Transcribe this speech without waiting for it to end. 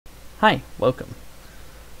Hi, welcome.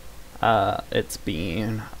 It's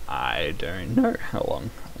been, I don't know how long.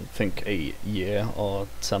 I think a year or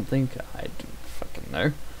something. I don't fucking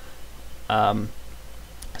know.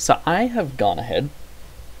 So I have gone ahead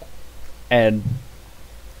and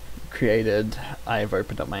I've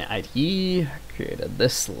opened up my IDE, created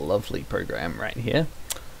this lovely program right here.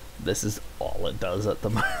 This is all it does at the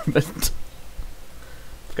moment.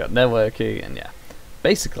 I've got networking and yeah.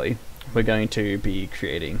 Basically, we're going to be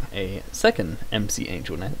creating a second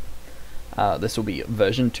McAngelNet. This will be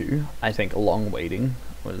version 2. I think long waiting.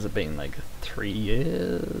 What has it been, like 3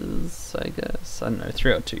 years, I guess? I don't know,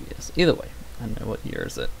 3 or 2 years. Either way, I don't know, what year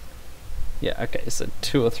is it? Yeah, okay, so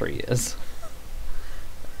 2 or 3 years.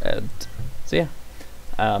 And so yeah,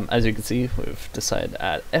 as you can see, we've decided to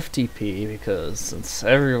add FTP because since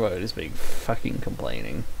everybody's been fucking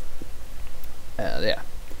complaining. Yeah.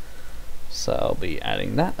 So I'll be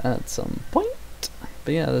adding that at some point.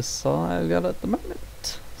 But yeah, this is all I've got at the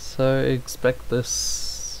moment. So expect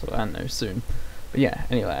this, I don't know, soon. But yeah,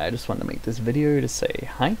 anyway, I just wanted to make this video to say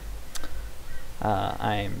hi.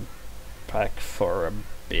 I'm back for a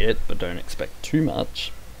bit, but don't expect too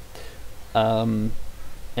much. And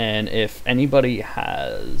if anybody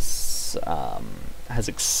has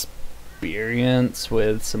experience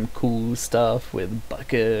with some cool stuff with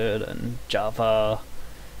Bukkit and Java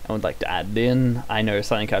and would like to add it in, I know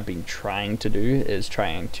something I've been trying to do is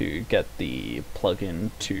trying to get the plugin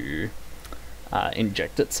to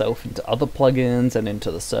inject itself into other plugins and into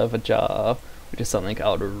the server jar, which is something I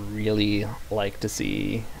would really like to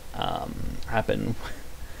see happen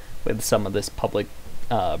with some of this public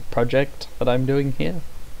project that I'm doing here,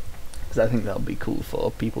 because I think that would be cool for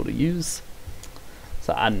people to use.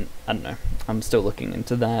 So I don't know, I'm still looking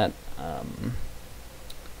into that.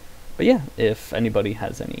 But yeah, if anybody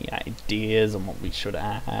has any ideas on what we should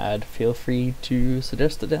add, feel free to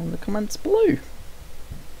suggest it down in the comments below.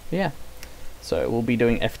 Yeah, so we'll be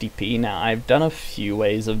doing FTP. Now, I've done a few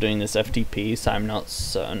ways of doing this FTP, so I'm not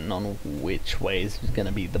certain on which way is going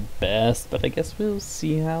to be the best, but I guess we'll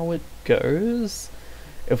see how it goes.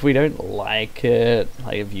 If we don't like it,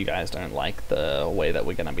 like if you guys don't like the way that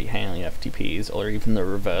we're going to be handling FTPs, or even the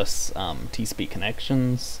reverse TCP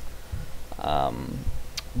connections,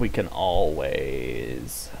 we can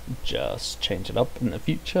always just change it up in the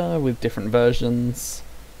future with different versions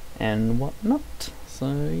and whatnot.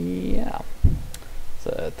 So yeah,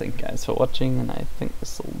 so thank you guys for watching, and I think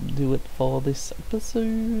this will do it for this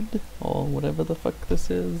episode, or whatever the fuck this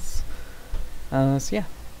is. So yeah,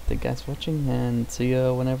 thank you guys for watching, and see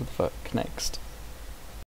you whenever the fuck next.